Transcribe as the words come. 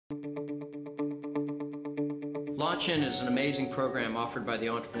LaunchIn is an amazing program offered by the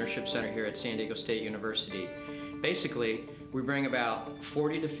Entrepreneurship Center here at San Diego State University. Basically, we bring about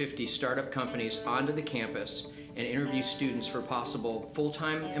 40 to 50 startup companies onto the campus and interview students for possible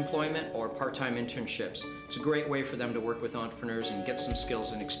full-time employment or part-time internships. It's a great way for them to work with entrepreneurs and get some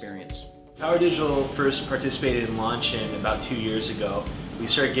skills and experience. Power Digital first participated in LaunchIn about 2 years ago. We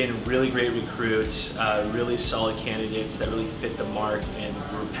started getting really great recruits, really solid candidates that really fit the mark and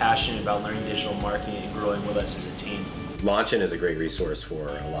were passionate about learning digital marketing and growing with us as a team. LaunchIn is a great resource for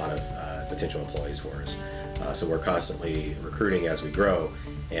a lot of potential employees for us. So we're constantly recruiting as we grow,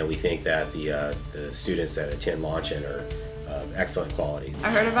 and we think that the students that attend LaunchIn are of excellent quality.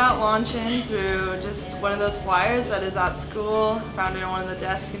 I heard about LaunchIn through just one of those flyers that is at school. Found it on one of the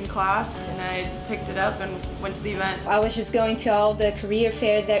desks in class, and I picked it up and went to the event. I was just going to all the career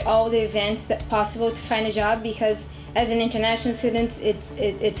fairs, all the events that possible to find a job, because as an international student,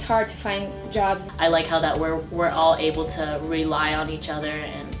 it's hard to find jobs. I like how that we're all able to rely on each other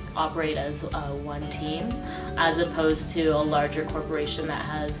and operate as one team, as opposed to a larger corporation that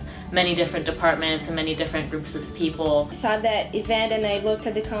has many different departments and many different groups of people. I saw that event and I looked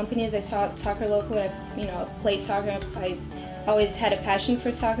at the companies. I saw Soccer Local. I played soccer. I always had a passion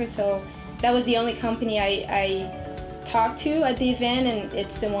for soccer, so that was the only company I talked to at the event, and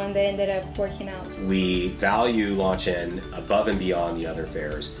it's the one that ended up working out. We value LaunchIn above and beyond the other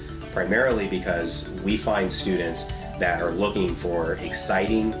fairs, primarily because we find students that are looking for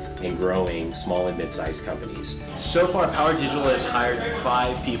exciting and growing small and mid-sized companies. So far, Power Digital has hired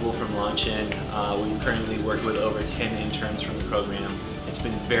 5 people from LaunchIn. We currently work with over 10 interns from the program. It's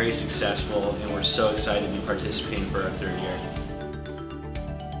been very successful, and we're so excited to be participating for our 3rd year.